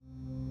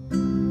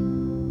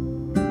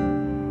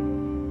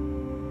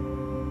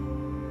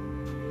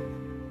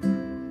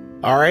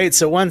All right,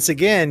 so once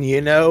again,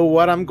 you know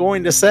what I'm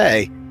going to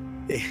say.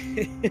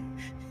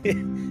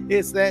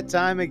 It's that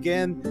time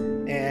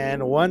again,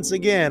 and once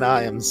again,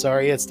 I am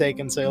sorry it's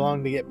taken so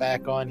long to get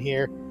back on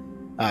here.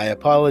 I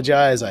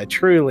apologize, I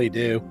truly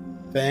do.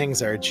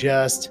 Things are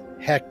just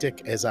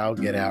hectic as I'll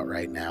get out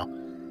right now.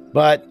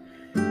 But,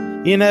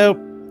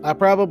 I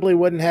probably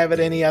wouldn't have it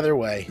any other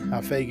way.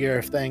 I figure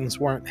if things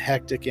weren't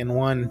hectic in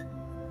one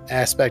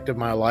aspect of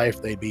my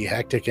life, they'd be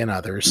hectic in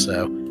others,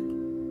 so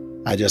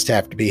I just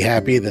have to be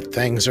happy that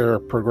things are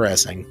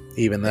progressing,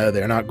 even though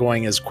they're not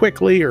going as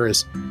quickly or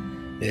as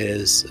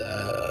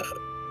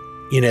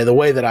the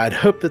way that I'd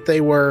hoped that they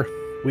were.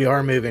 We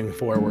are moving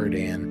forward,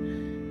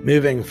 and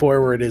moving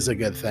forward is a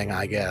good thing,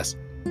 I guess.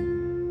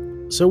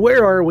 So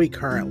where are we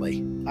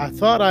currently? I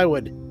thought I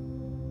would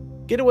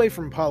get away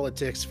from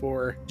politics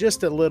for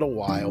just a little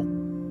while.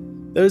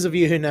 Those of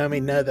you who know me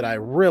know that I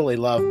really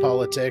love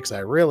politics. I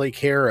really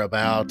care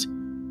about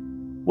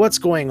what's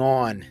going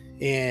on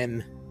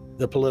in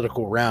the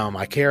political realm.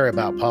 I care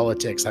about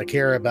politics. I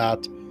care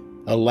about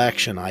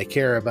election. I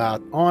care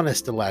about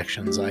honest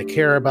elections. I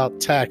care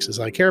about taxes.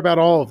 I care about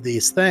all of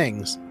these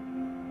things.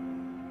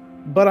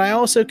 But I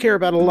also care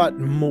about a lot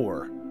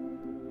more.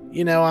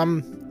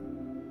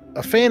 I'm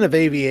a fan of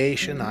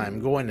aviation. I'm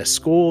going to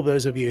school.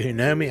 Those of you who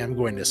know me, I'm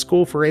going to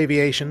school for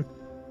aviation.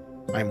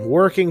 I'm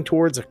working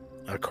towards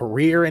a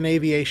career in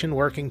aviation,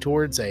 working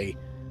towards a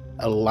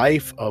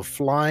life of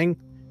flying.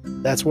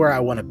 That's where I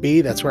want to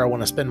be. That's where I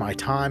want to spend my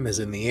time, is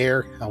in the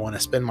air. I want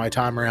to spend my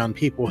time around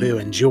people who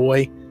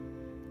enjoy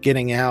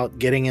getting out,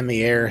 getting in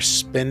the air,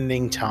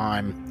 spending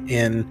time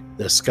in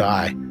the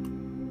sky.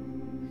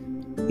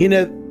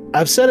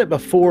 I've said it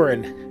before,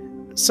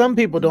 and some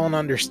people don't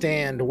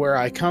understand where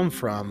I come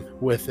from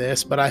with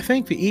this, but I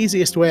think the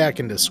easiest way I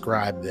can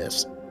describe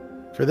this,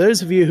 for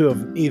those of you who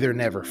have either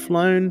never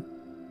flown,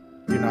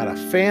 you're not a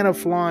fan of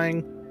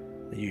flying,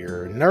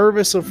 you're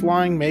nervous of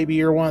flying, maybe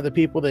you're one of the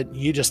people that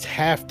you just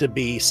have to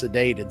be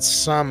sedated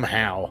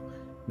somehow,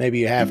 maybe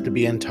you have to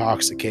be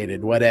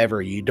intoxicated,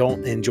 whatever, you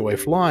don't enjoy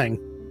flying.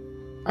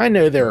 I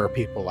know there are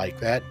people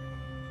like that.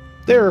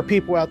 There are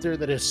people out there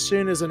that as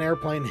soon as an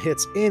airplane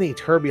hits any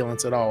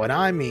turbulence at all, and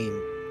I mean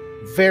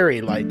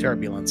very light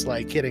turbulence,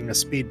 like hitting a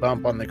speed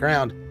bump on the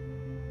ground,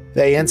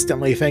 they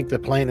instantly think the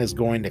plane is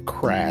going to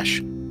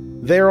crash.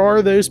 There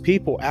are those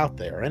people out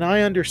there, and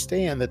I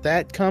understand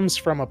that comes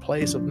from a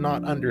place of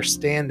not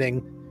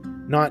understanding,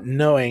 not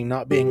knowing,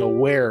 not being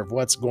aware of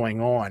what's going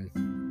on.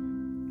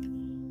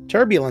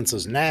 Turbulence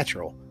is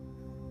natural.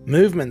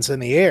 Movements in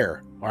the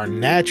air are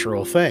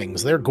natural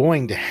things. They're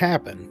going to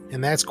happen,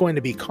 and that's going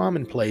to be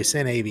commonplace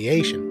in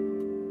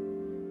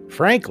aviation.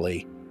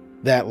 Frankly,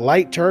 that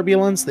light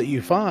turbulence that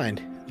you find,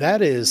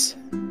 that is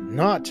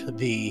not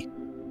the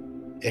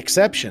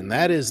exception.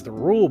 That is the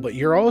rule, but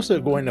you're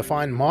also going to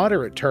find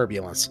moderate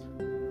turbulence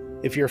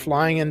if you're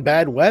flying in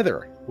bad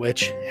weather,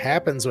 which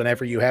happens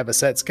whenever you have a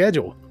set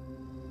schedule.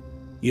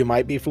 You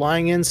might be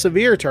flying in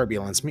severe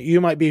turbulence.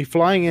 You might be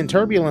flying in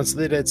turbulence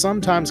that it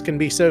sometimes can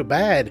be so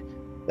bad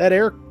that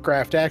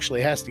aircraft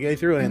actually has to go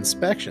through an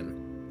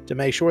inspection to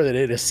make sure that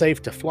it is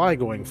safe to fly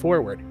going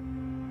forward.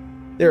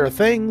 There are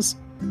things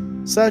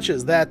such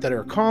as that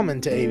are common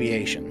to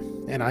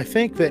aviation, and I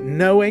think that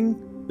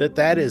knowing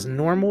that is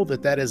normal,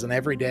 that is an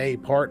everyday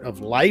part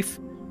of life,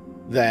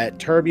 that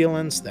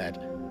turbulence, that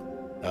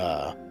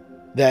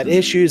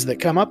issues that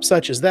come up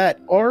such as they're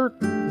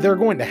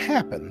going to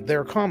happen.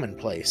 They're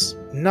commonplace.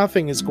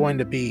 Nothing is going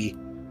to be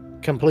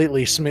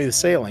completely smooth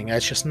sailing.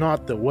 That's just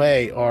not the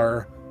way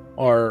our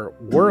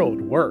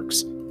world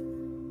works.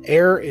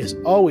 Air is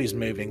always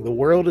moving. The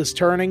world is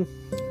turning.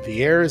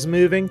 The air is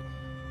moving.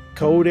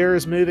 Cold air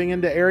is moving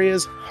into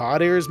areas.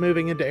 Hot air is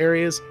moving into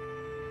areas.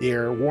 The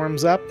air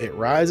warms up, it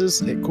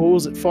rises, it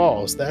cools, it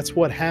falls. That's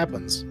what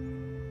happens.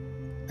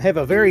 I have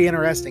a very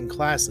interesting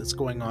class that's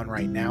going on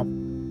right now.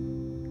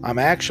 I'm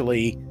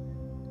actually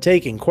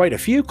taking quite a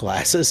few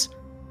classes.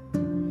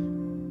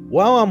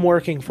 While I'm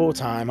working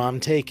full-time,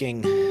 I'm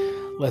taking,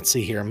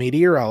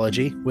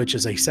 meteorology, which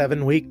is a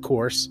 7-week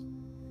course.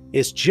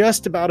 It's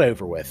just about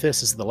over with.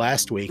 This is the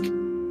last week.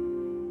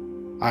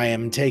 I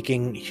am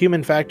taking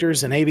human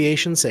factors and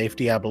aviation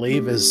safety, I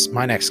believe, is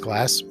my next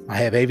class. I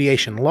have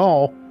aviation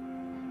law,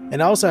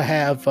 and also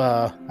have,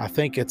 I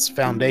think it's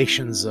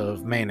foundations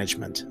of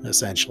management,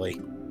 essentially.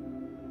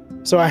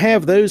 So I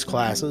have those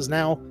classes.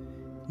 Now,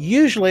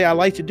 usually I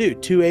like to do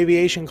 2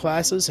 aviation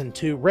classes and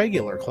 2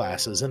 regular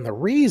classes, and the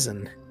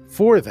reason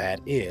for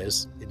that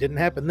is, it didn't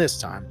happen this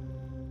time,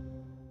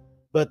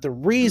 but the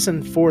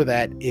reason for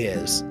that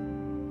is,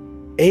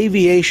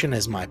 aviation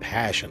is my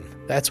passion.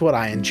 That's what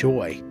I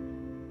enjoy.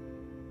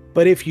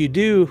 But if you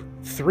do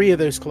 3 of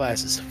those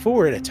classes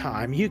 4 at a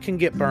time, you can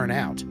get burnt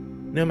out,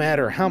 no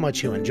matter how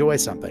much you enjoy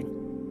something.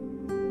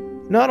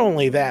 Not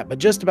only that, but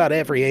just about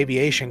every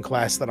aviation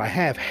class that I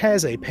have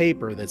has a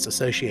paper that's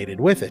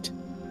associated with it.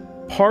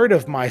 Part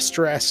of my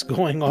stress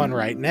going on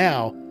right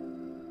now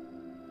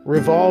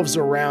revolves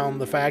around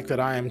the fact that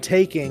I am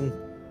taking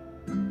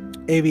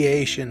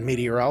aviation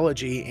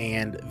meteorology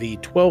and the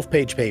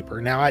 12-page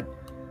paper. Now,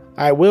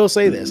 I will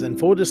say this, in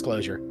full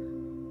disclosure,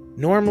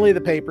 Normally the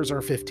papers are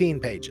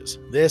 15 pages.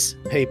 This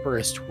paper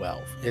is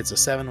 12. It's a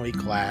 7-week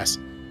class.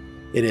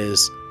 It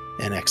is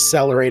an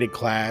accelerated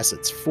class.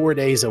 It's 4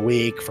 days a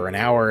week for an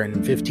hour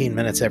and 15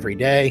 minutes every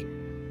day.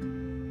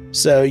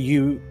 So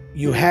you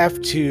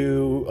have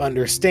to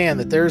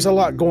understand that there's a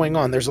lot going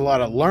on. There's a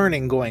lot of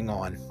learning going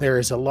on. There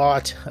is a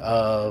lot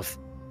of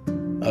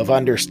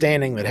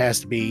understanding that has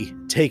to be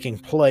taking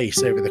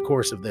place over the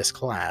course of this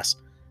class.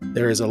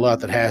 There is a lot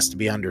that has to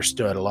be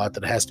understood, a lot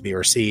that has to be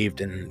received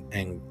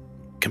and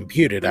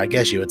computed, I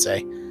guess you would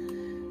say.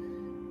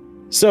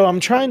 So I'm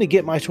trying to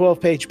get my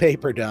 12-page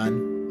paper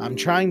done. I'm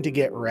trying to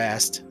get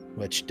rest,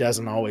 which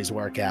doesn't always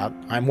work out.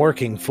 I'm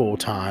working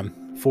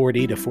full-time,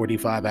 40 to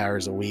 45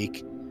 hours a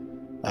week.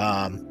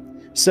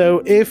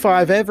 So if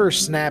I've ever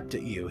snapped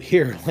at you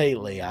here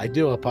lately, I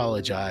do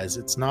apologize.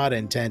 It's not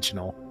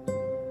intentional.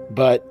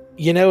 But,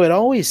 it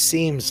always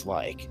seems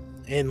like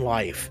in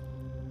life,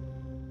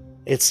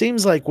 it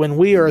seems like when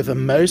we are the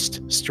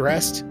most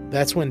stressed,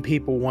 that's when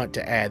people want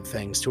to add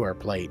things to our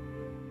plate.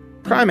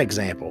 Prime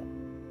example.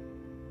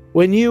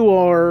 When you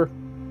are,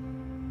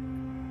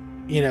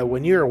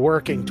 when you're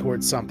working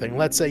towards something,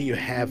 let's say you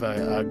have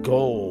a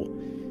goal.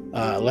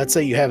 Let's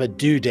say you have a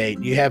due date.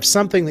 You have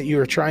something that you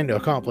are trying to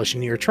accomplish,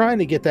 and you're trying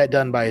to get that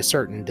done by a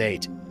certain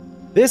date.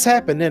 This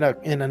happened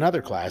in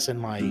another class, in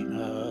my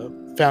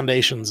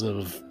foundations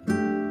of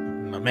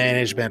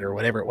management or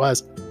whatever it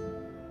was.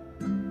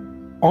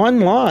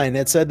 Online,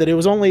 it said that it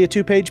was only a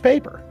 2-page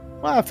paper.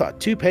 Well, I thought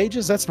 2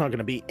 pages? That's not going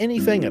to be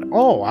anything at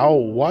all.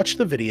 I'll watch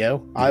the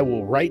video. I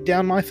will write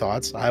down my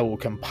thoughts. I will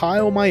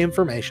compile my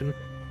information,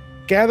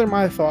 gather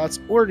my thoughts,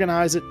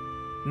 organize it,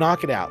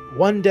 knock it out.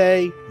 One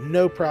day,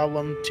 no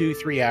problem,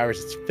 2-3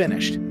 hours, it's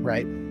finished,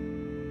 right?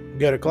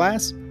 Go to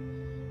class,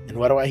 and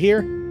what do I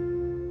hear?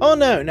 Oh,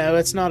 no,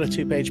 it's not a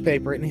 2-page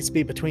paper. It needs to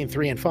be between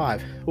 3 and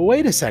 5. Well,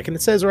 wait a second.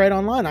 It says right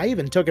online. I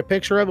even took a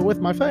picture of it with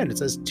my phone. It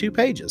says 2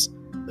 pages.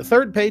 The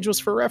 3rd page was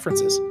for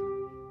references.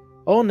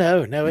 Oh,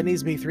 no, it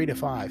needs to be 3 to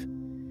 5.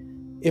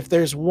 If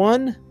there's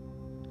one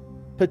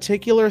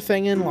particular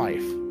thing in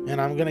life,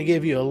 and I'm going to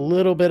give you a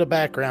little bit of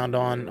background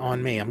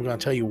on me. I'm going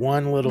to tell you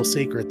one little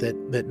secret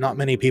that not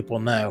many people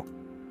know.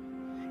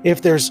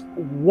 If there's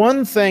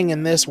one thing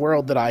in this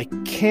world that I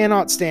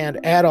cannot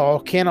stand at all,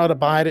 cannot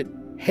abide it,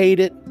 hate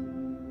it,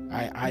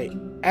 I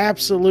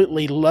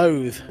absolutely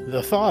loathe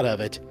the thought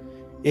of it,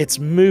 it's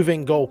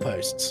moving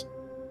goalposts.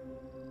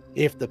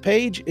 If the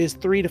page is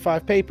 3 to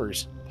 5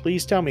 papers,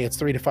 please tell me it's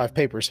 3 to 5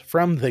 papers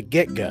from the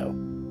get-go.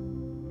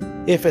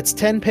 If it's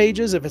 10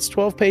 pages, if it's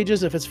 12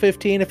 pages, if it's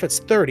 15, if it's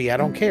 30, I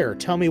don't care.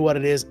 Tell me what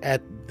it is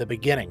at the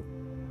beginning.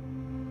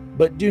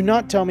 But do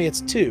not tell me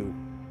it's 2,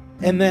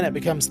 and then it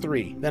becomes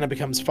 3, then it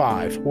becomes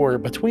 5, or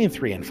between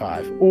 3 and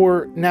 5,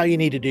 or now you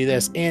need to do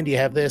this, and you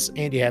have this,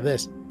 and you have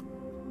this.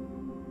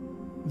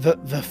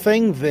 The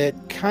thing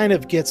that kind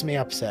of gets me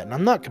upset, and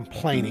I'm not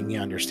complaining, you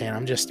understand,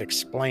 I'm just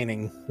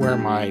explaining where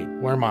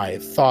my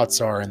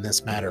thoughts are in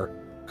this matter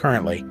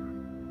currently.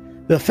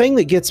 The thing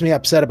that gets me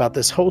upset about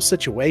this whole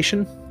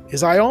situation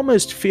is I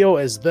almost feel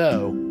as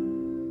though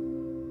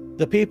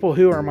the people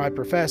who are my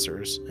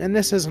professors, and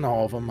this isn't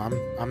all of them,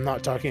 I'm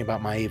not talking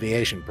about my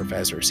aviation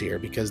professors here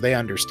because they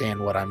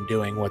understand what I'm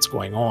doing, what's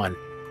going on.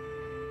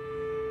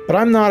 But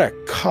I'm not a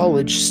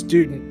college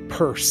student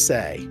per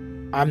se.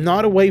 I'm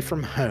not away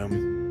from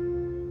home.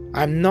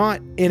 I'm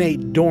not in a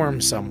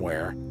dorm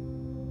somewhere.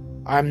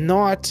 I'm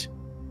not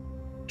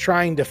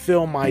trying to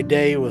fill my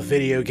day with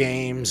video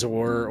games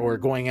or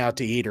going out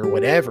to eat or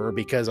whatever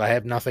because I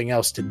have nothing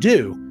else to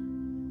do.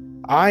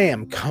 I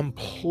am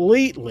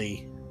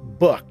completely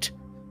booked.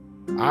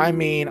 I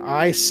mean,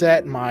 I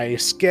set my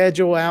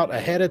schedule out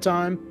ahead of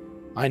time.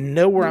 I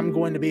know where I'm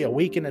going to be a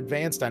week in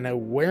advance. I know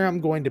where I'm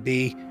going to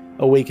be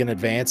a week in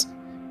advance.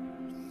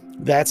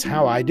 That's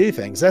how I do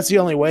things. That's the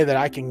only way that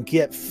I can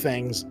get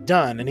things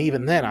done. And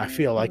even then, I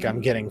feel like I'm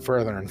getting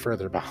further and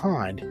further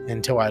behind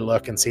until I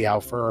look and see how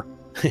far.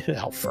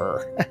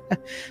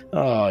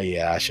 Oh,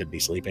 yeah, I should be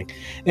sleeping.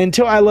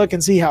 Until I look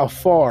and see how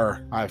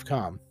far I've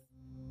come.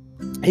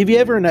 Have you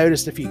ever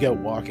noticed if you go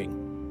walking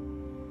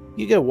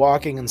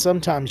and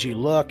sometimes you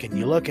look and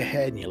you look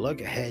ahead and you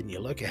look ahead and you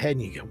look ahead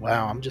and you go,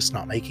 wow, I'm just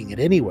not making it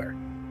anywhere.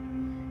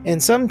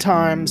 And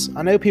sometimes,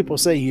 I know people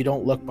say you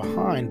don't look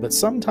behind, but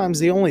sometimes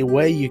the only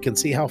way you can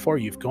see how far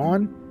you've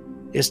gone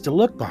is to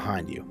look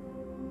behind you.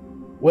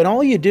 When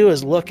all you do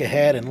is look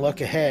ahead,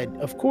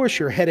 of course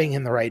you're heading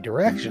in the right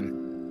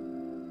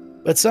direction.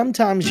 But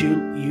sometimes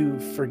you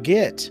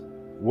forget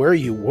where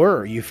you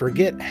were. You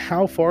forget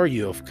how far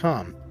you have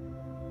come.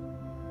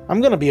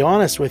 I'm going to be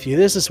honest with you.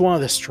 This is one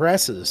of the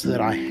stresses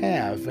that I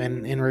have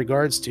in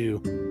regards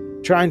to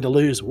trying to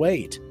lose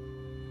weight.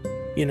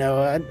 You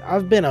know,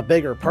 I've been a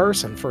bigger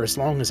person for as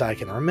long as I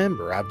can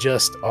remember. I've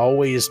just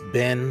always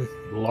been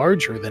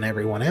larger than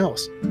everyone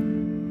else.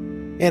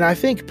 And I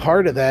think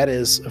part of that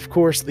is, of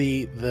course,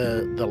 the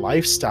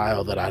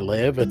lifestyle that I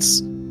live. It's,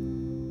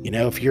 you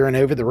know, if you're an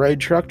over-the-road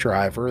truck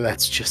driver,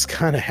 that's just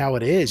kind of how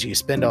it is. You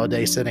spend all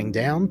day sitting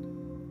down.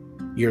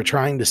 You're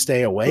trying to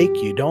stay awake.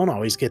 You don't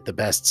always get the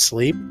best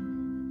sleep.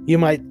 You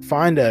might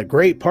find a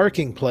great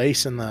parking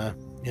place in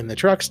the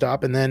truck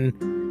stop, and then,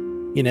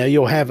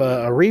 you'll have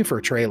a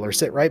reefer trailer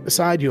sit right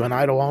beside you and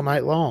idle all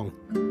night long.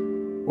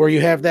 Or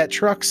you have that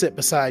truck sit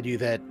beside you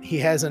that he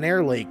has an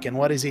air leak, and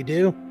what does he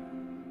do?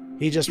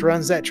 He just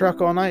runs that truck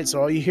all night,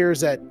 so all you hear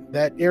is that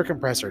air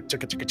compressor,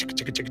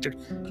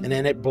 and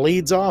then it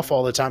bleeds off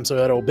all the time, so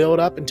it'll build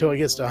up until it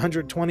gets to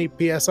 120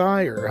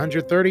 psi or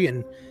 130,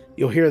 and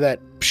you'll hear that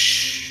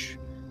psh.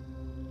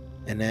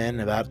 And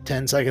then about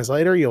 10 seconds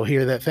later, you'll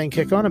hear that thing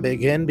kick on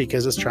again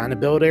because it's trying to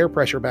build air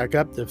pressure back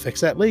up to fix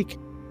that leak.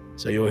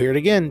 So you'll hear it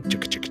again.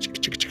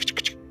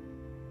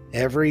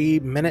 Every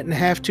minute and a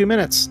half, 2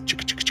 minutes.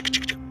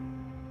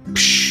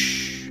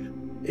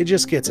 It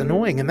just gets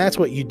annoying, and that's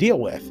what you deal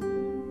with.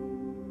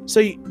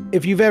 So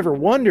if you've ever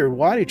wondered,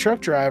 why do truck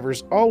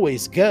drivers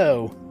always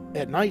go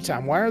at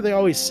nighttime? Why are they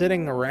always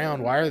sitting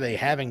around? Why are they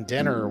having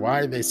dinner? Or why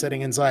are they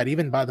sitting inside,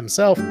 even by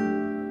themselves?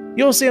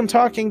 You'll see them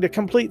talking to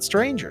complete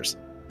strangers.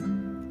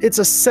 It's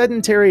a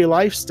sedentary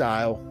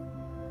lifestyle,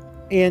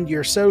 and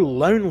you're so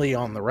lonely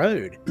on the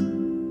road.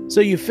 So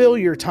you fill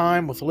your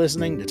time with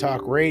listening to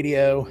talk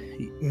radio.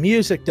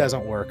 Music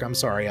doesn't work. I'm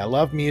sorry. I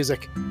love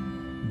music.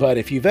 But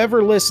if you've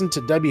ever listened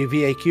to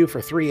WVAQ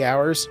for 3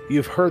 hours,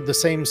 you've heard the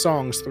same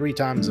songs 3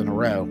 times in a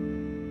row.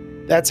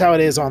 That's how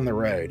it is on the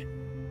road.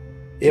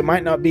 It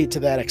might not be to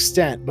that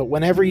extent, but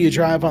whenever you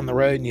drive on the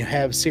road and you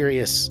have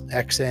Sirius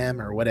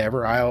XM or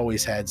whatever, I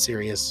always had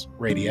Sirius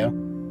radio.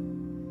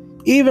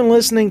 Even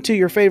listening to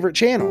your favorite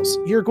channels,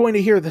 you're going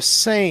to hear the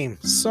same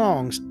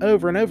songs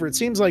over and over. It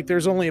seems like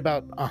there's only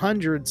about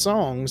 100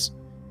 songs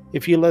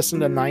if you listen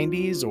to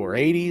 90s or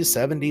 80s,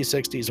 70s,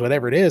 60s,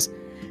 whatever it is.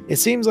 It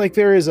seems like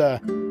there is a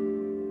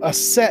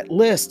set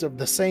list of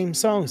the same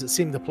songs that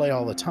seem to play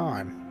all the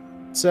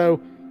time.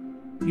 So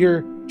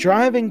you're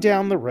driving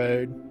down the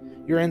road,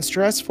 you're in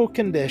stressful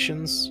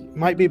conditions,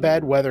 might be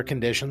bad weather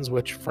conditions,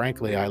 which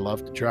frankly I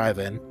love to drive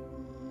in,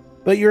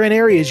 but you're in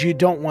areas you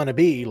don't want to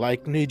be,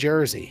 like New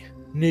Jersey,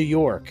 New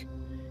York,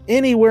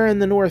 anywhere in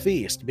the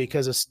Northeast,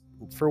 because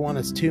for one,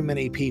 it's too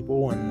many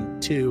people,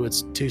 and two,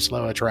 it's too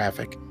slow a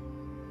traffic.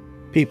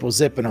 People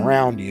zipping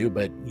around you,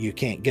 but you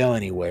can't go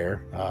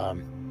anywhere.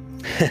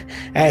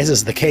 As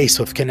is the case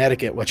with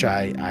Connecticut, which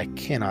I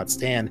cannot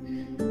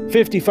stand.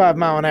 55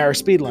 mile an hour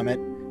speed limit,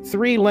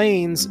 3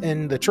 lanes,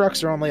 and the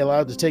trucks are only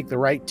allowed to take the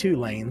right 2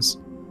 lanes.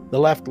 The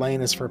left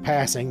lane is for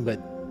passing,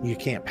 but you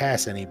can't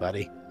pass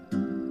anybody.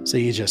 So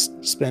you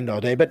just spend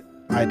all day, but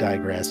I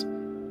digress.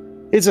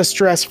 It's a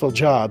stressful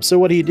job, so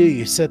what do?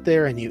 You sit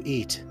there and you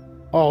eat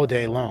all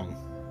day long.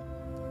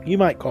 You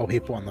might call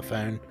people on the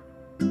phone,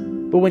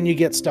 but when you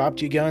get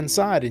stopped, you go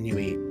inside and you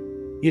eat.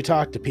 You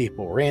talk to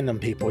people, random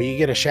people. You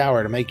get a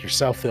shower to make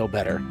yourself feel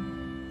better.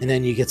 And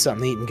then you get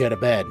something to eat and go to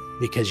bed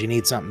because you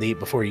need something to eat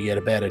before you go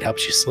to bed. It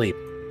helps you sleep.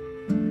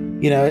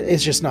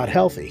 It's just not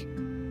healthy.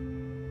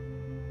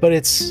 But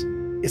it's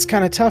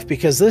kind of tough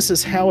because this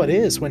is how it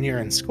is when you're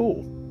in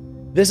school.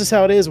 This is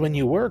how it is when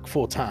you work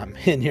full-time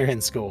and you're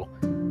in school.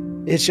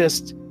 It's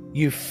just,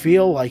 you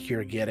feel like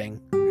you're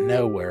getting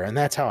nowhere. And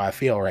that's how I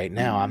feel right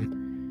now.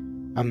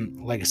 I'm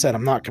like I said,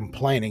 I'm not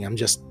complaining. I'm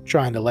just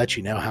trying to let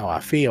you know how I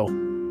feel.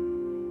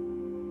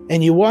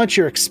 And you watch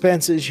your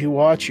expenses, you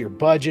watch your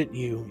budget,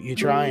 you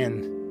try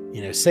and,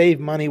 save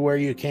money where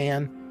you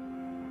can.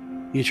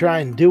 You try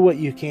and do what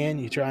you can.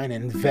 You try and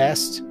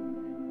invest.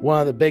 One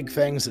of the big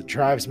things that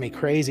drives me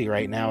crazy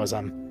right now is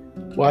I'm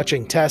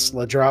watching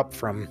Tesla drop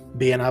from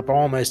being up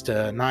almost to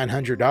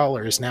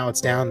 $900. Now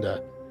it's down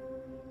to,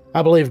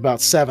 I believe, about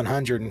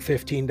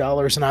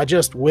 $715. And I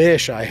just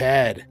wish I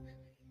had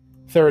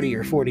 $30,000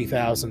 or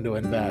 $40,000 to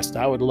invest.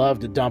 I would love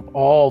to dump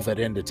all of it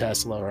into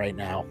Tesla right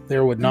now.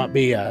 There would not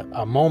be a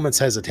moment's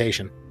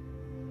hesitation.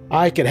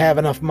 I could have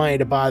enough money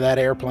to buy that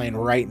airplane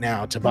right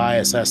now, to buy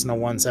a Cessna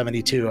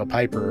 172, a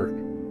Piper,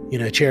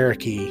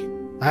 Cherokee.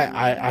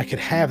 I could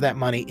have that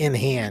money in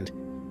hand.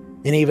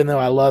 And even though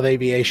I love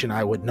aviation,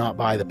 I would not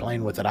buy the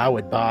plane with it. I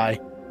would buy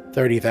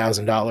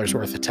 $30,000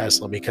 worth of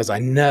Tesla because I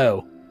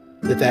know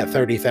that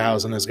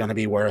 $30,000 is going to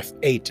be worth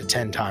 8 to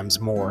 10 times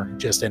more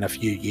just in a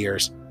few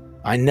years.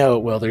 I know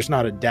it will. There's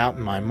not a doubt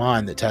in my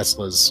mind that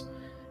Tesla's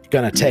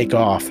going to take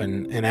off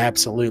and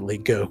absolutely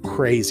go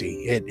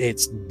crazy.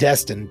 It's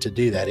destined to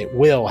do that. It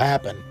will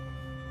happen.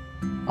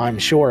 I'm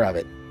sure of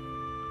it.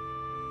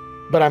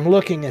 But I'm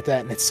looking at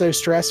that and it's so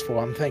stressful.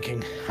 I'm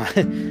thinking,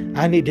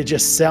 I need to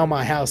just sell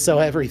my house, sell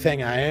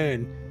everything I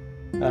own,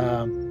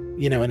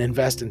 and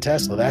invest in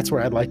Tesla. That's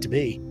where I'd like to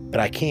be. But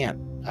I can't.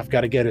 I've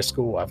got to go to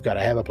school. I've got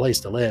to have a place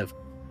to live.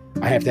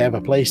 I have to have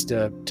a place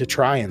to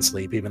try and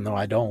sleep, even though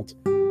I don't.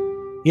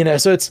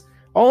 So it's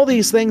all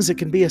these things that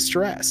can be a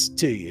stress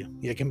to you.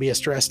 It can be a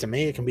stress to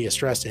me. It can be a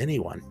stress to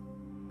anyone.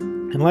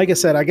 And like I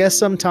said, I guess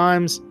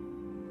sometimes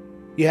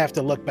you have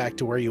to look back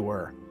to where you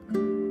were.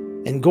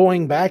 And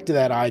going back to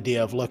that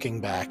idea of looking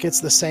back, it's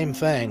the same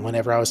thing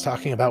whenever I was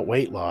talking about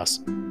weight loss.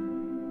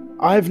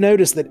 I've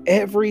noticed that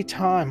every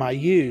time I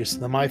use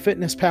the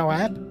MyFitnessPal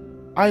app,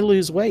 I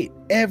lose weight.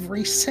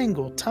 Every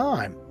single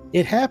time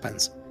it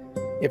happens.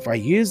 If I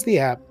use the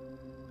app,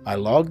 I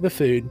log the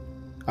food,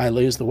 I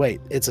lose the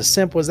weight. It's as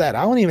simple as that.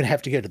 I don't even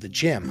have to go to the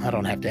gym. I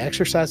don't have to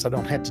exercise. I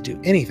don't have to do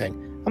anything.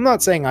 I'm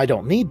not saying I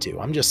don't need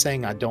to. I'm just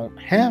saying I don't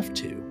have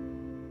to.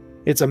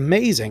 It's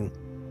amazing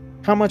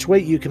how much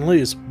weight you can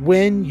lose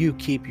when you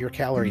keep your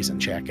calories in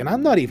check. And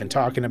I'm not even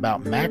talking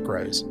about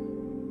macros.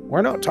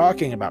 We're not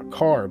talking about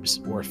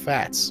carbs or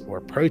fats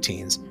or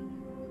proteins.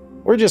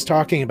 We're just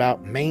talking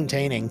about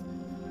maintaining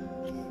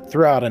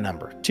throughout a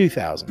number,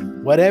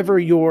 2,000. Whatever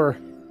your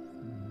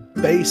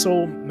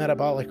basal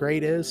metabolic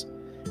rate is,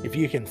 if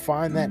you can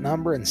find that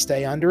number and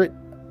stay under it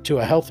to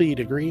a healthy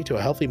degree, to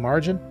a healthy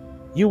margin,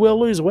 you will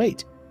lose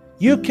weight.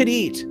 You could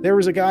eat. There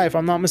was a guy, if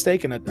I'm not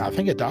mistaken, I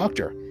think a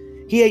doctor.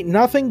 He ate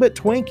nothing but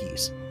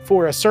Twinkies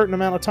for a certain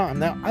amount of time.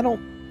 Now, I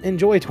don't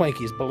enjoy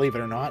Twinkies, believe it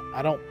or not.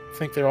 I don't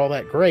think they're all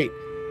that great.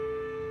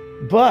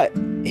 But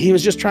he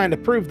was just trying to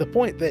prove the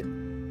point that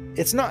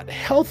it's not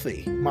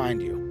healthy,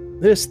 mind you.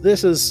 This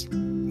is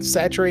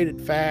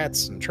saturated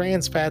fats and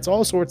trans fats,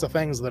 all sorts of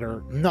things that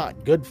are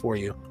not good for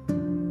you.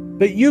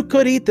 But you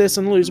could eat this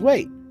and lose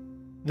weight.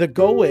 The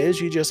goal is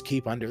you just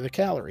keep under the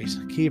calories,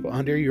 keep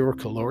under your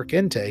caloric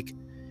intake,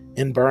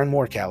 and burn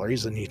more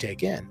calories than you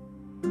take in.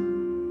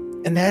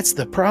 And that's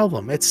the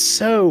problem. It's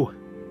so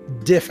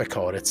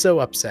difficult. It's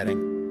so upsetting.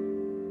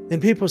 And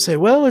people say,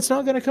 well, it's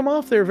not going to come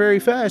off there very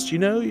fast. You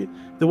know,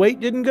 the weight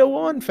didn't go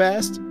on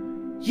fast.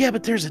 Yeah,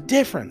 but there's a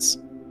difference.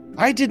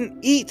 I didn't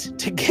eat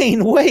to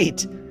gain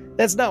weight.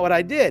 That's not what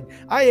I did.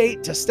 I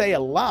ate to stay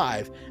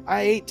alive.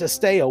 I ate to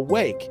stay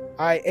awake.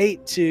 I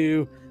ate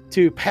to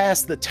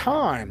pass the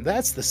time.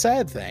 That's the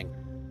sad thing.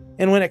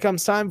 And when it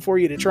comes time for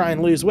you to try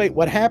and lose weight,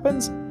 what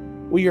happens?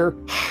 Well, you're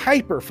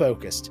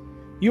hyper-focused.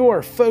 You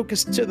are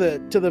focused to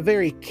the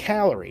very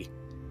calorie.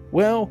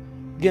 Well,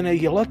 you know,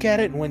 you look at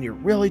it, and when you're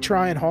really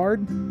trying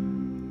hard,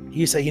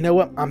 you say, you know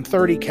what? I'm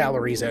 30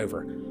 calories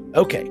over.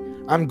 Okay,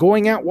 I'm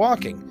going out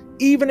walking.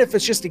 Even if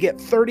it's just to get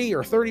 30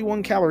 or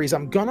 31 calories,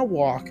 I'm going to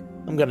walk.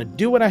 I'm going to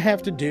do what I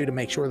have to do to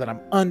make sure that I'm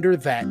under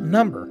that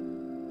number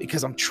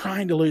because I'm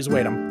trying to lose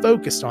weight. I'm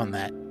focused on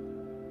that.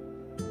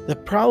 The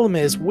problem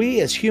is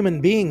we as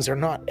human beings are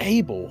not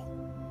able,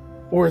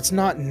 or it's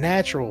not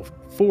natural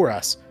for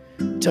us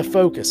to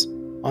focus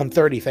on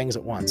 30 things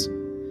at once.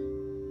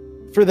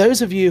 For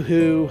those of you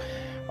who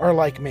are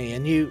like me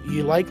and you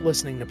like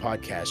listening to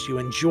podcasts, you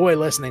enjoy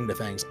listening to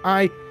things.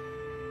 I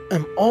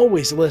am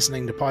always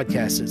listening to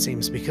podcasts, it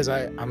seems, because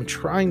I'm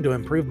trying to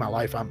improve my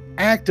life. I'm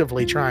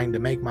actively trying to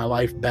make my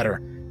life better.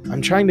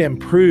 I'm trying to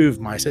improve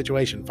my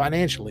situation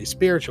financially,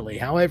 spiritually,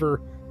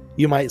 however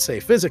you might say,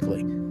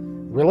 physically,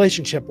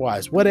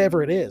 relationship-wise,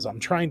 whatever it is. I'm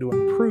trying to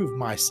improve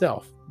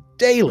myself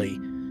daily.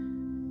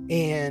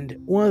 And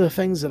one of the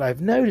things that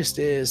I've noticed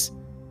is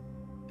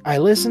I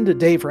listen to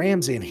Dave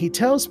Ramsey, and he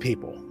tells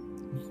people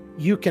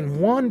you can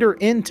wander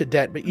into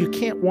debt, but you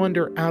can't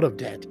wander out of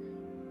debt.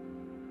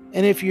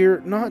 And if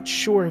you're not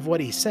sure of what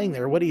he's saying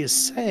there, what he is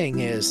saying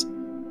is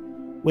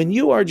when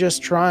you are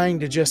just trying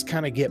to just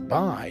kind of get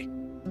by,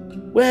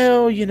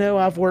 well, you know,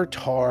 I've worked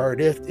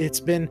hard. It's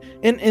been,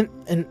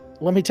 and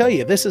let me tell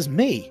you, this is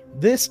me.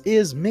 This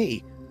is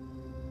me.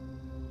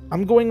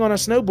 I'm going on a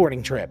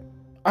snowboarding trip.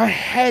 I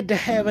had to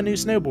have a new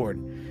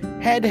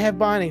snowboard, had to have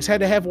bindings, had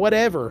to have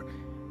whatever.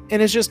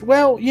 And it's just,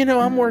 well, you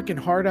know, I'm working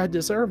hard. I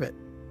deserve it.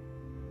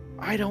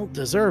 I don't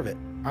deserve it.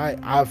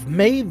 I've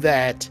made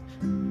that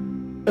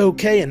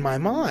okay in my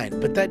mind,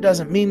 but that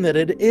doesn't mean that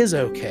it is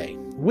okay.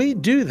 We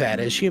do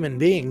that as human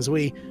beings.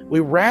 We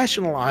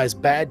rationalize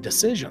bad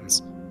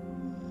decisions.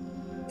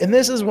 And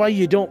this is why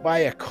you don't buy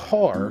a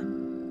car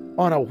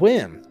on a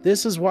whim.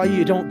 This is why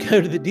you don't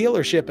go to the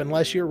dealership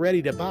unless you're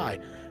ready to buy.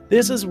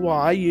 This is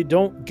why you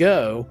don't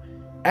go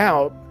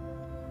out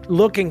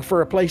looking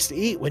for a place to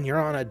eat when you're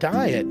on a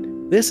diet.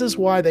 This is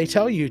why they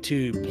tell you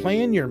to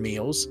plan your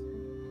meals.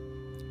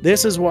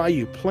 This is why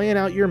you plan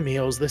out your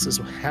meals. This is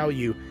how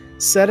you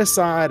set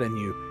aside and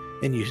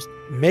you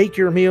make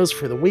your meals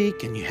for the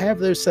week, and you have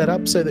those set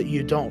up so that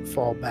you don't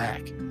fall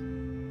back.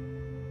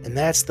 And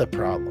that's the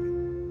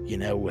problem, you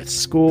know, with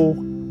school,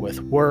 with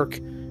work,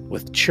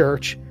 with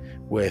church,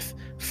 with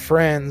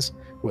friends,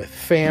 with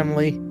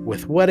family,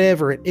 with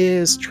whatever it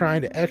is,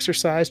 trying to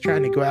exercise,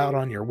 trying to go out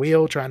on your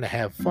wheel, trying to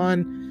have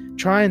fun,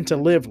 trying to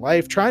live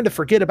life, trying to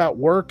forget about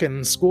work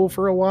and school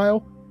for a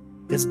while.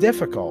 It's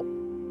difficult.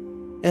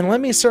 And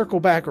let me circle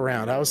back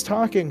around. I was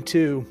talking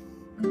to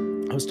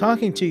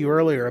you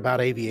earlier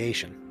about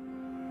aviation.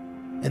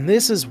 And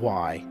this is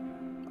why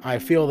I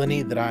feel the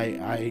need that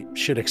I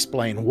should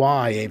explain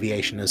why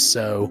aviation is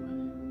so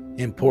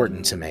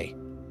important to me.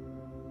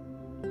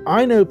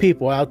 I know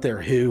people out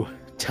there who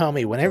tell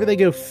me whenever they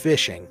go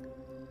fishing,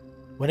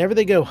 whenever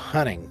they go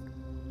hunting,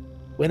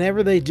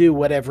 whenever they do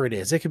whatever it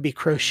is, it could be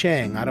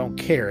crocheting, I don't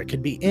care, it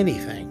could be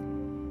anything.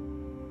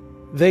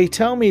 They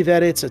tell me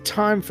that it's a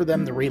time for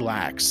them to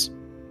relax.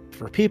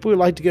 For people who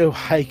like to go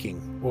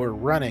hiking or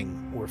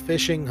running or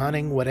fishing,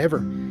 hunting, whatever,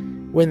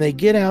 when they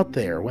get out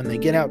there, when they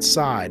get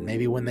outside,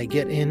 maybe when they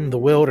get in the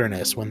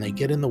wilderness, when they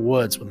get in the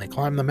woods, when they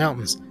climb the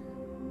mountains,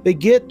 they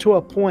get to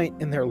a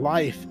point in their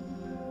life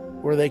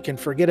where they can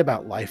forget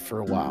about life for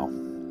a while,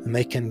 and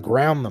they can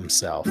ground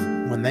themselves,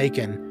 when they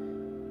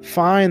can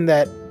find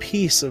that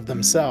piece of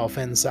themselves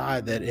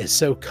inside that is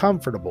so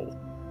comfortable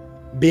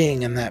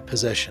being in that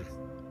position.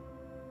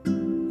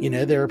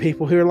 There are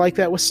people who are like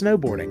that with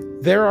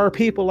snowboarding. There are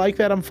people like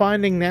that I'm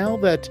finding now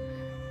that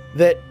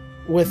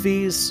with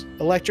these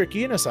electric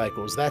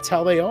unicycles, that's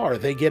how they are.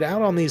 They get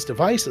out on these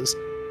devices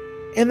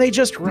and they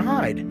just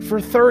ride for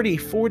 30,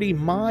 40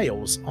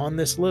 miles on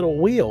this little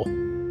wheel.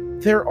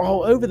 They're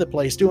all over the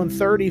place doing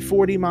 30,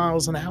 40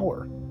 miles an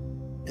hour.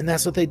 And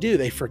that's what they do.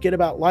 They forget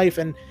about life.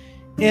 And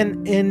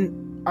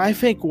I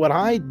think what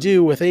I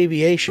do with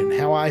aviation,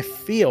 how I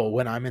feel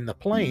when I'm in the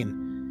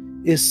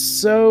plane, is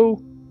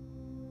so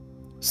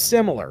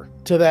similar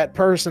to that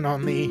person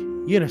on the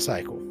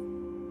unicycle.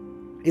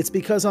 It's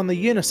because on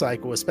the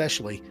unicycle,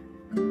 especially,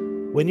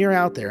 when you're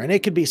out there, and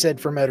it could be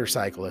said for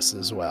motorcyclists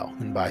as well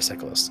and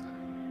bicyclists,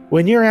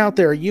 when you're out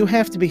there, you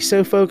have to be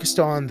so focused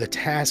on the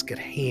task at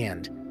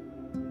hand.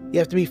 You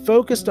have to be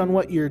focused on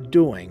what you're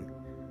doing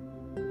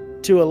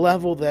to a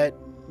level that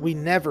we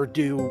never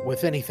do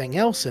with anything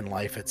else in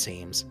life, it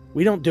seems.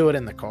 We don't do it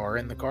in the car.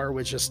 In the car,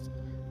 we're just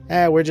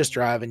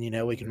driving,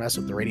 we can mess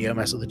with the radio,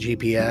 mess with the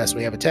GPS.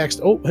 We have a text.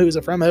 Oh, who's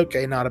it from?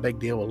 Okay, not a big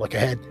deal. We'll look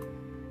ahead.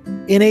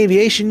 In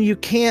aviation, you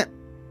can't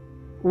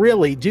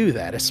really do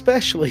that,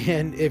 especially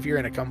if you're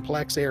in a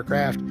complex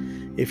aircraft,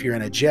 if you're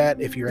in a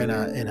jet, if you're in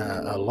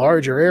a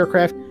larger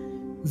aircraft.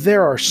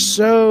 There are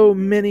so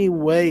many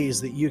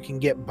ways that you can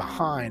get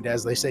behind,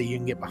 as they say, you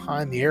can get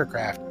behind the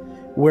aircraft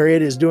where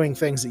it is doing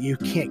things that you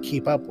can't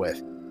keep up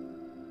with.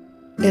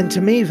 And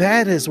to me,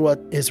 that is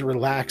what is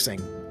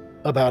relaxing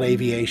about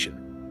aviation.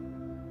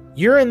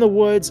 You're in the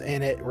woods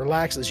and it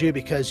relaxes you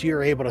because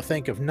you're able to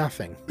think of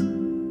nothing.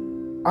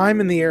 I'm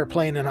in the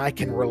airplane and I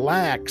can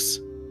relax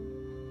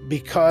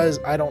because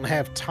I don't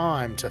have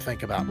time to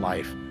think about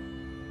life.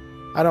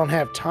 I don't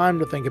have time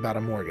to think about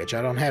a mortgage.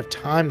 I don't have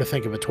time to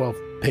think of a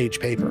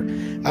 12-page paper.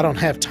 I don't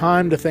have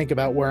time to think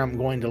about where I'm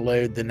going to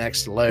load the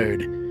next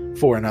load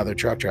for another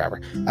truck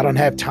driver. I don't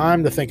have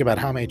time to think about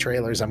how many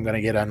trailers I'm going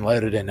to get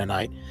unloaded in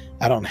tonight.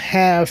 I don't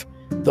have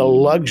the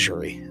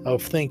luxury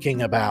of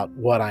thinking about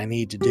what I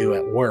need to do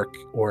at work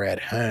or at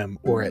home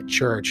or at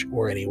church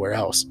or anywhere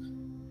else.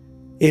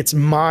 It's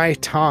my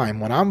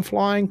time. When I'm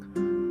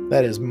flying,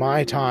 that is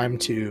my time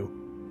to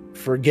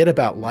forget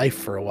about life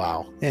for a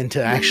while and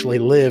to actually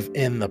live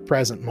in the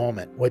present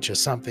moment, which is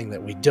something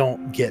that we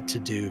don't get to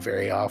do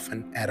very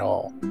often at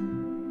all.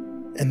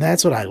 And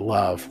that's what I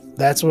love.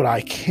 That's what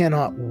I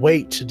cannot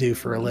wait to do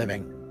for a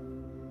living.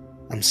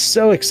 I'm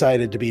so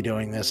excited to be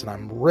doing this and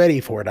I'm ready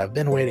for it. I've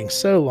been waiting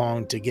so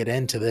long to get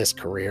into this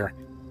career.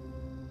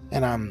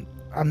 And I'm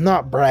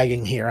not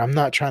bragging here. I'm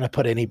not trying to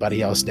put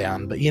anybody else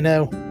down, but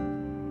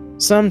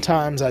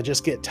sometimes I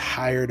just get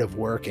tired of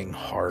working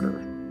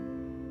harder.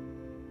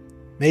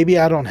 Maybe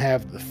I don't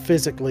have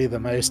physically the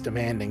most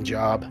demanding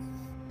job.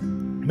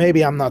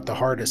 Maybe I'm not the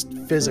hardest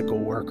physical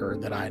worker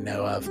that I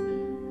know of.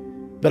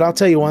 But I'll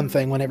tell you one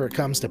thing, whenever it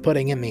comes to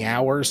putting in the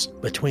hours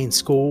between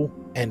school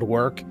and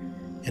work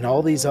and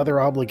all these other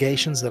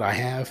obligations that I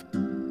have,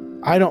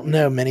 I don't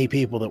know many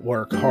people that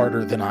work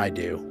harder than I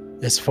do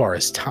as far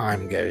as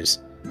time goes.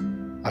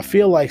 I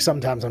feel like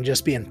sometimes I'm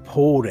just being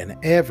pulled in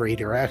every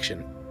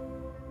direction.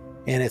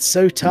 And it's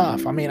so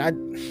tough. I mean,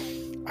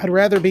 I'd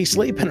rather be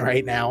sleeping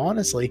right now,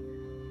 honestly.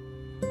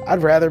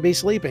 I'd rather be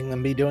sleeping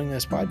than be doing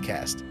this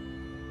podcast.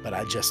 But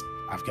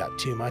I've got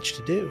too much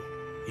to do.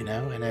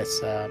 And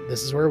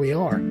this is where we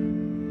are.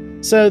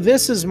 So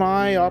this is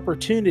my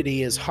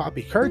opportunity, as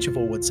Hoppy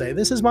Kercheval would say.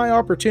 This is my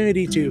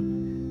opportunity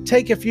to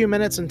take a few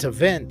minutes and to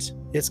vent.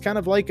 It's kind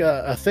of like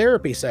a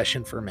therapy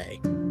session for me.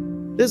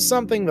 This is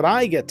something that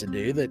I get to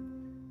do that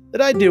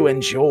I do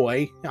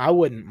enjoy. I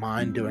wouldn't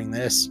mind doing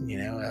this,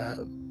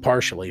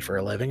 partially for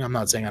a living. I'm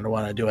not saying I don't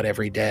want to do it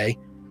every day.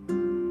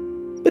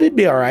 But it'd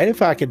be all right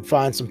if I could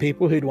find some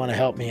people who'd want to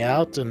help me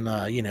out and,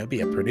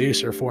 be a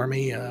producer for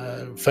me,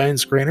 phone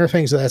screener,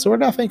 things of that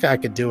sort. I think I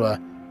could do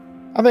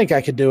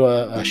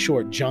a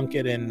short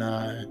junket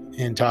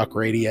in talk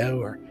radio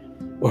or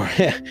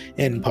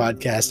in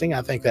podcasting.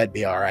 I think that'd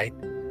be all right.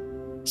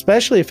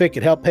 Especially if it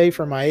could help pay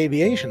for my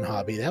aviation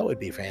hobby. That would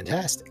be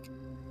fantastic.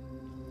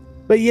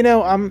 But,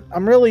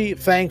 I'm really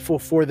thankful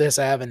for this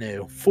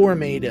avenue for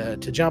me to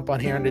jump on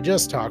here and to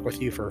just talk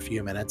with you for a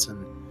few minutes.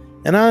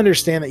 And I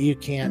understand that you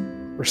can't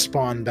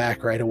respond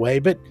back right away,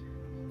 but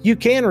you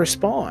can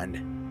respond.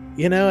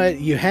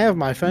 You have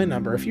my phone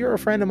number. If you're a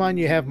friend of mine,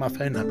 you have my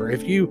phone number.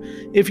 If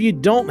you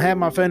don't have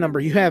my phone number,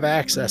 you have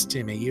access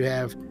to me. You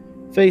have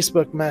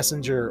Facebook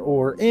Messenger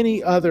or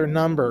any other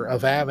number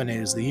of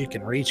avenues that you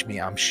can reach me,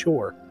 I'm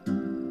sure.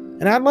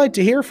 And I'd like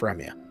to hear from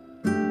you.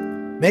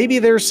 Maybe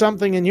there's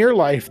something in your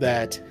life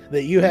that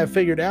you have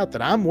figured out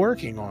that I'm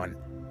working on.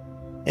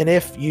 And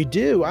if you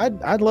do,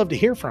 I'd love to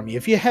hear from you.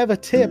 If you have a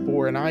tip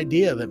or an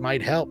idea that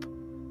might help,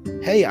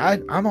 hey,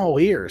 I'm all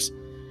ears.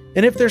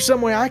 And if there's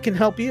some way I can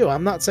help you,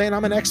 I'm not saying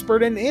I'm an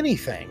expert in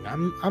anything.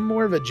 I'm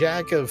more of a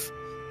jack of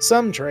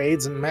some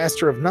trades and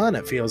master of none,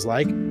 it feels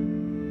like.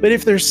 But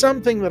if there's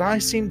something that I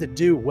seem to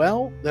do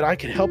well that I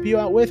could help you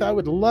out with, I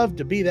would love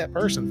to be that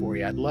person for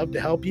you. I'd love to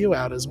help you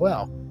out as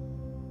well.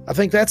 I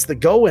think that's the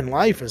goal in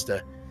life, is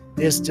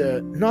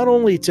to not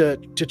only to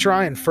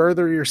try and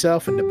further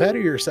yourself and to better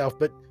yourself,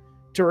 but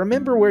to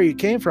remember where you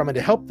came from and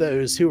to help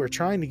those who are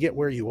trying to get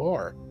where you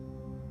are.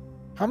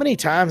 How many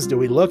times do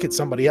we look at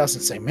somebody else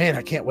and say, man,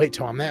 I can't wait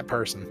till I'm that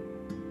person?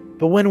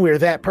 But when we're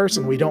that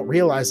person, we don't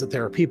realize that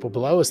there are people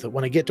below us that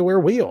want to get to where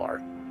we are.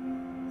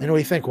 And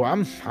we think,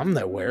 well, I'm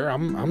nowhere.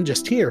 I'm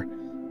just here.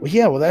 Well,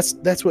 yeah,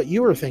 that's what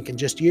you were thinking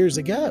just years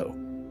ago.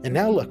 And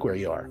now look where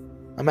you are.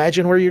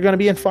 Imagine where you're going to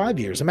be in 5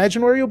 years.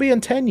 Imagine where you'll be in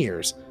 10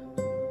 years.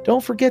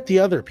 Don't forget the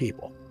other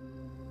people.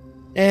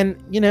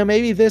 And,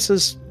 maybe this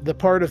is the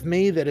part of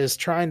me that is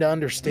trying to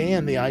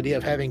understand the idea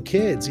of having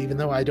kids, even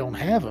though I don't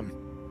have them.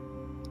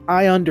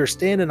 I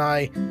understand and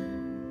I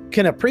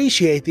can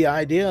appreciate the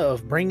idea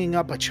of bringing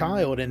up a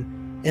child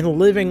and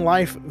living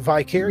life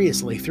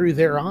vicariously through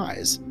their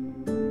eyes.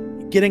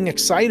 Getting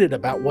excited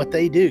about what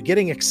they do,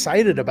 getting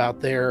excited about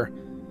their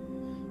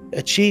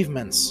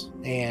achievements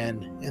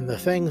and the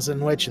things in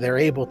which they're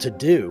able to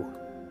do.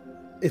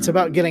 It's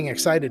about getting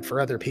excited for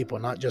other people,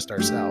 not just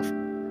ourselves.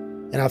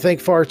 And I think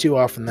far too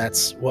often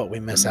that's what we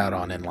miss out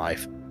on in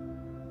life.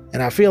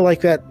 And I feel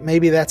like that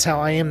maybe that's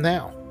how I am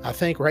now. I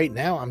think right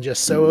now I'm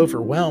just so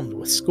overwhelmed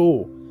with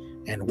school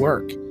and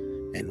work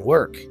and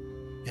work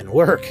and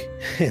work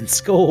and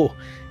school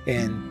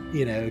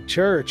and,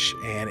 church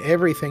and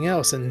everything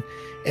else. And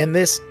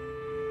this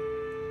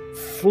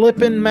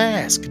flippin'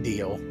 mask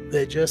deal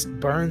that just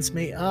burns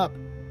me up.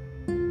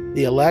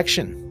 The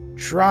election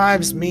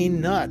drives me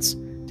nuts.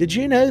 Did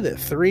you know that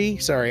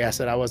sorry, I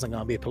said I wasn't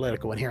going to be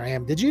political, and here I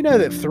am. Did you know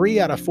that 3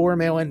 out of 4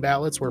 mail-in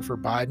ballots were for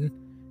Biden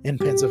in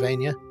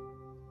Pennsylvania?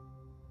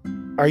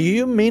 Are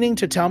you meaning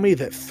to tell me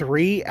that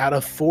 3 out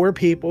of 4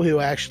 people who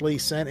actually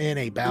sent in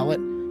a ballot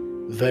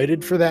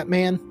voted for that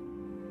man?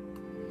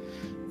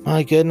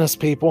 My goodness,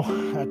 people.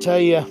 I tell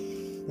you,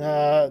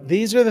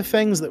 these are the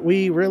things that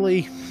we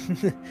really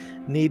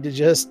need to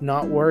just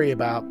not worry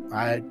about.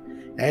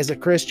 As a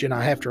Christian,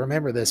 I have to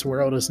remember this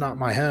world is not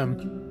my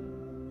home.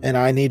 And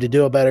I need to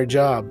do a better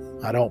job.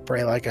 I don't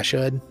pray like I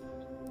should.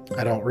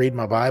 I don't read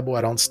my Bible.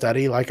 I don't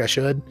study like I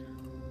should.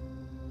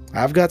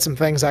 I've got some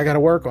things I got to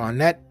work on.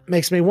 That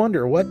makes me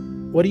wonder, what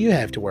do you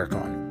have to work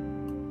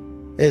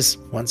on?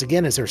 Once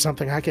again, is there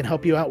something I can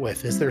help you out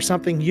with? Is there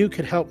something you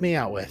could help me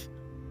out with?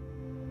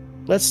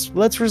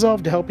 Let's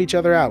resolve to help each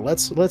other out.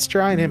 Let's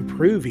try and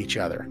improve each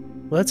other.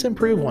 Let's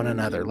improve one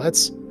another.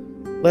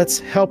 Let's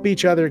help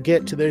each other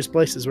get to those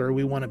places where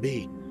we want to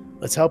be.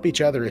 Let's help each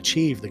other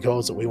achieve the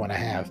goals that we want to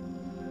have.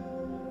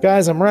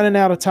 Guys, I'm running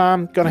out of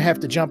time. Going to have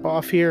to jump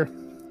off here.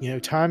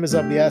 Time is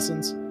of the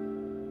essence.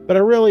 But I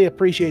really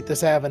appreciate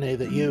this avenue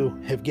that you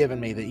have given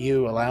me, that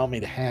you allow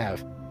me to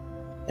have.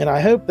 And I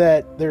hope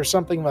that there's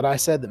something that I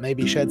said that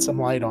maybe shed some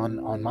light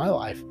on my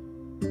life.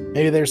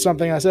 Maybe there's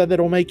something I said that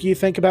will make you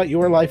think about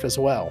your life as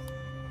well.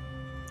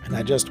 And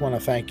I just want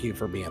to thank you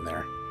for being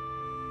there.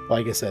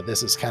 Like I said,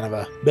 this is kind of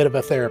a bit of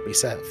a therapy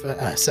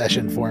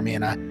session for me,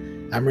 and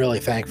I'm really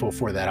thankful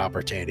for that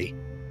opportunity.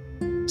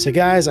 So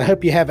guys, I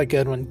hope you have a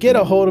good one. Get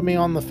a hold of me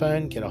on the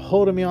phone. Get a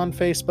hold of me on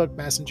Facebook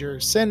Messenger.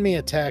 Send me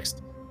a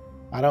text.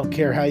 I don't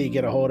care how you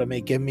get a hold of me.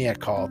 Give me a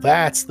call.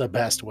 That's the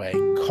best way.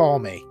 Call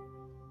me.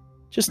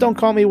 Just don't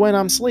call me when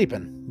I'm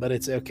sleeping. But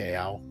it's okay.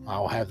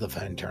 I'll have the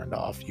phone turned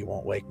off. You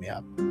won't wake me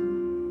up.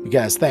 You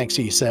guys, thanks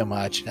you so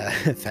much.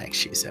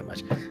 Thanks you so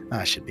much.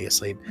 I should be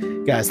asleep.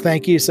 Guys,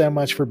 thank you so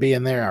much for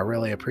being there. I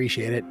really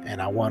appreciate it.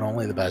 And I want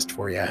only the best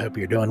for you. I hope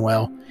you're doing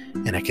well.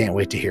 And I can't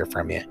wait to hear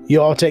from you.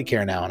 You all take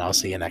care now, and I'll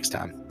see you next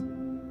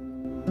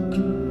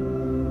time.